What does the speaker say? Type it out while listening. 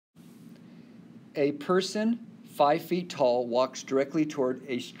A person 5 feet tall walks directly toward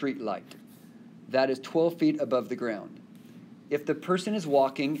a street light that is 12 feet above the ground. If the person is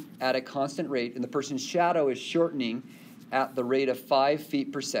walking at a constant rate and the person's shadow is shortening at the rate of 5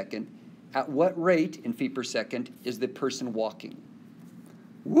 feet per second, at what rate in feet per second is the person walking?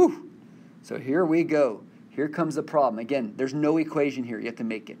 Woo! So here we go. Here comes the problem. Again, there's no equation here. You have to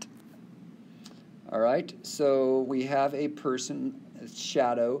make it. All right, so we have a person, a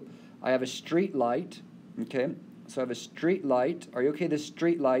shadow. I have a street light, okay? So I have a street light. Are you okay? This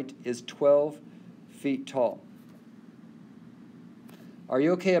street light is 12 feet tall. Are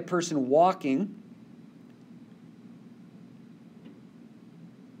you okay? A person walking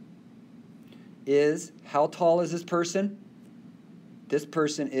is, how tall is this person? This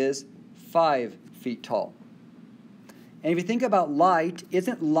person is 5 feet tall. And if you think about light,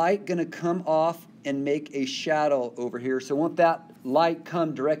 isn't light going to come off and make a shadow over here? So won't that light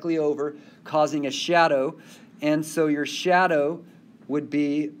come directly over, causing a shadow? And so your shadow would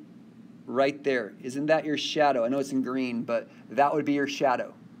be right there. Isn't that your shadow? I know it's in green, but that would be your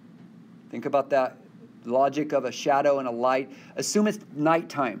shadow. Think about that logic of a shadow and a light. Assume it's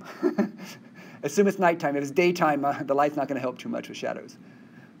nighttime. Assume it's nighttime. If it's daytime, the light's not going to help too much with shadows.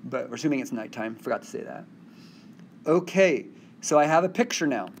 But we're assuming it's nighttime. Forgot to say that. Okay, so I have a picture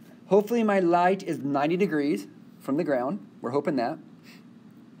now. Hopefully my light is 90 degrees from the ground. We're hoping that.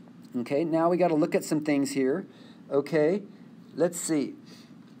 Okay, now we got to look at some things here. Okay, let's see.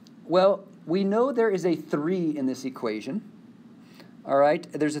 Well, we know there is a 3 in this equation. All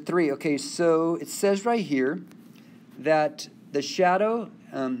right, there's a 3. Okay, so it says right here that the shadow,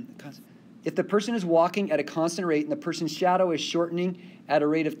 if the person is walking at a constant rate and the person's shadow is shortening at a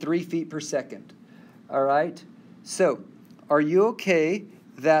rate of 3 feet per second. All right, so are you okay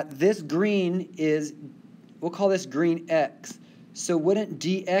that this green is, we'll call this green x. So wouldn't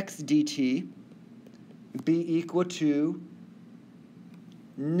dx dt be equal to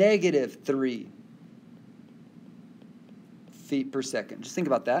negative 3 feet per second? Just think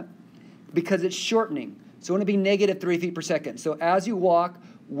about that. Because it's shortening. So wouldn't it be negative 3 feet per second? So as you walk,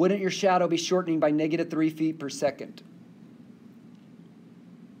 wouldn't your shadow be shortening by negative 3 feet per second?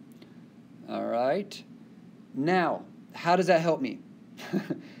 All right. Now, how does that help me?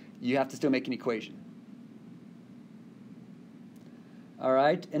 You have to still make an equation. All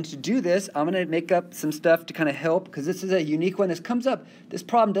right, and to do this, I'm going to make up some stuff to kind of help, because this is a unique one. This comes up, this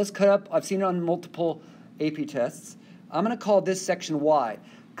problem does cut up. I've seen it on multiple AP tests. I'm going to call this section Y,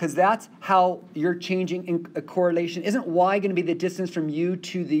 because that's how you're changing in a correlation. Isn't Y going to be the distance from you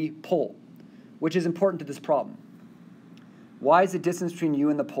to the pole, which is important to this problem? Y is the distance between you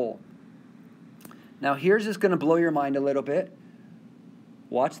and the pole. Now here's just going to blow your mind a little bit.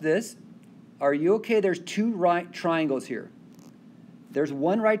 Watch this. Are you okay? There's 2 right triangles here. There's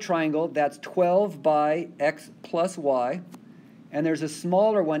one right triangle that's 12 by x plus y, and there's a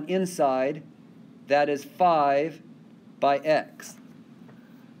smaller one inside that is 5 by x.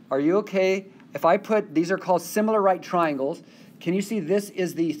 Are you okay? If I put, these are called similar right triangles. Can you see this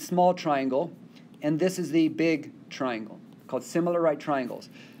is the small triangle, and this is the big triangle, called similar right triangles.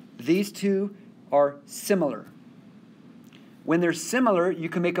 These two are similar. When they're similar, you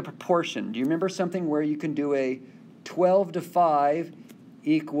can make a proportion. Do you remember something where you can do a 12 to 5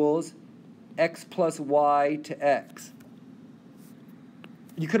 equals x plus y to x?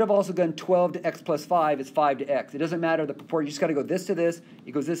 You could have also done 12 to x plus 5 is 5 to x. It doesn't matter the proportion. You just got to go this to this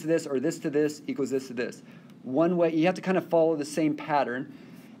equals this to this, or this to this equals this to this. One way, you have to kind of follow the same pattern.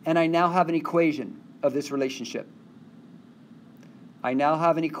 And I now have an equation of this relationship. I now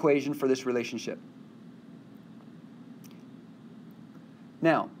have an equation for this relationship.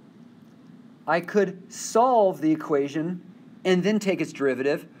 Now, I could solve the equation and then take its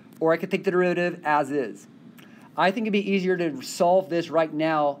derivative, or I could take the derivative as is. I think it'd be easier to solve this right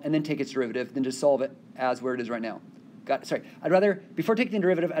now and then take its derivative than to solve it as where it is right now. Sorry, I'd rather, before taking the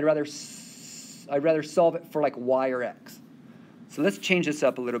derivative, I'd rather solve it for like y or x. So let's change this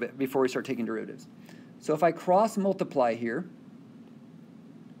up a little bit before we start taking derivatives. So if I cross multiply here,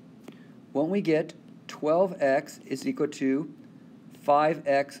 won't we get 12x is equal to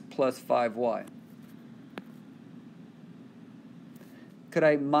 5x plus 5y? Could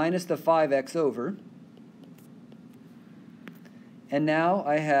I minus the 5x over? And now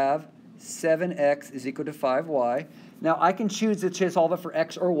I have 7x is equal to 5y. Now I can choose to solve it for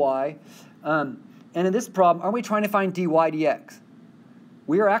x or y. And in this problem, aren't we trying to find dy dx?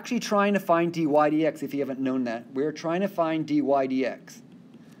 We are actually trying to find dy dx, if you haven't known that. We're trying to find dy dx.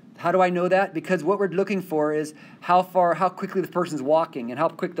 How do I know that? Because what we're looking for is how quickly the person's walking. And how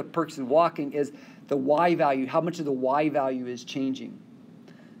quick the person's walking is the y value, how much of the y value is changing.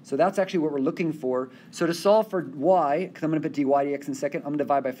 So that's actually what we're looking for. So to solve for y, because I'm going to put dy dx in a second, I'm going to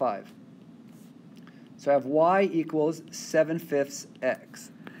divide by 5. So I have y equals 7/5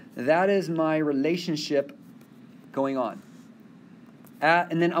 x. That is my relationship going on.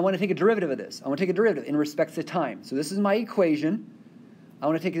 And then I want to take a derivative of this. I want to take a derivative in respect to time. So this is my equation. I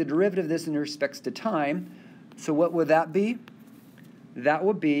want to take the derivative of this in respect to time. So what would that be? That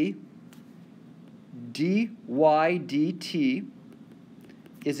would be dy dt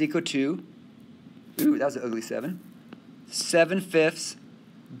is equal to, ooh, that was an ugly 7, 7/5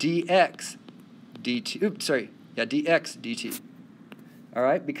 dx dt. Oops, sorry. Yeah, dx dt. All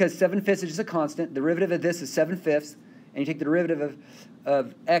right, because 7/5 is just a constant. The derivative of this is 7/5, and you take the derivative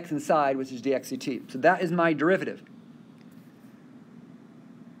of x inside, which is dx dt. So that is my derivative.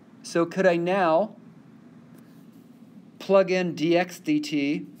 So could I now plug in dx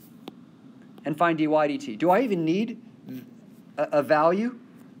dt and find dy dt? Do I even need a value?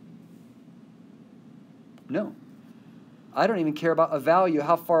 No. I don't even care about a value,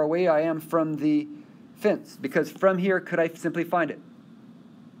 how far away I am from the fence, because from here, could I simply find it?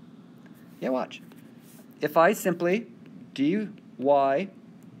 Yeah, watch. If I simply dy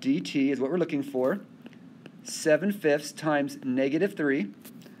dt is what we're looking for, 7/5 times -3,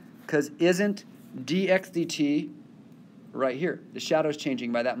 because isn't dx dt right here? The shadow's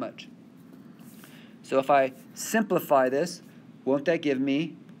changing by that much. So if I simplify this, won't that give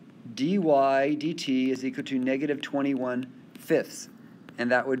me dy dt is equal to -21/5? And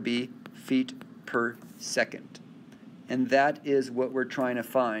that would be feet per second. And that is what we're trying to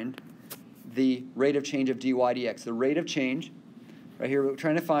find, the rate of change of dy dx. The rate of change, right here, we're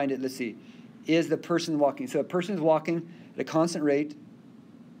trying to find it, let's see, is the person walking. So a person is walking at a constant rate,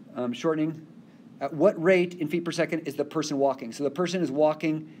 shortening. At what rate in feet per second is the person walking? So the person is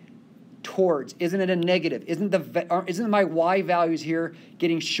walking towards. Isn't it a negative? Isn't my y values here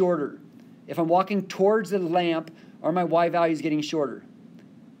getting shorter? If I'm walking towards the lamp, are my y values getting shorter?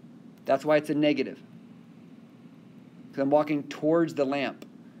 That's why it's a negative. Because I'm walking towards the lamp,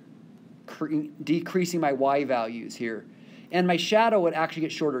 decreasing my y values here. And my shadow would actually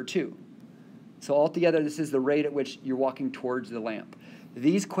get shorter too. So altogether, this is the rate at which you're walking towards the lamp.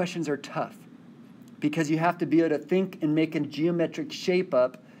 These questions are tough because you have to be able to think and make a geometric shape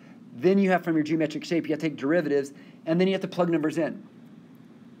up. Then you have, from your geometric shape, you have to take derivatives, and then you have to plug numbers in.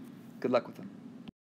 Good luck with them.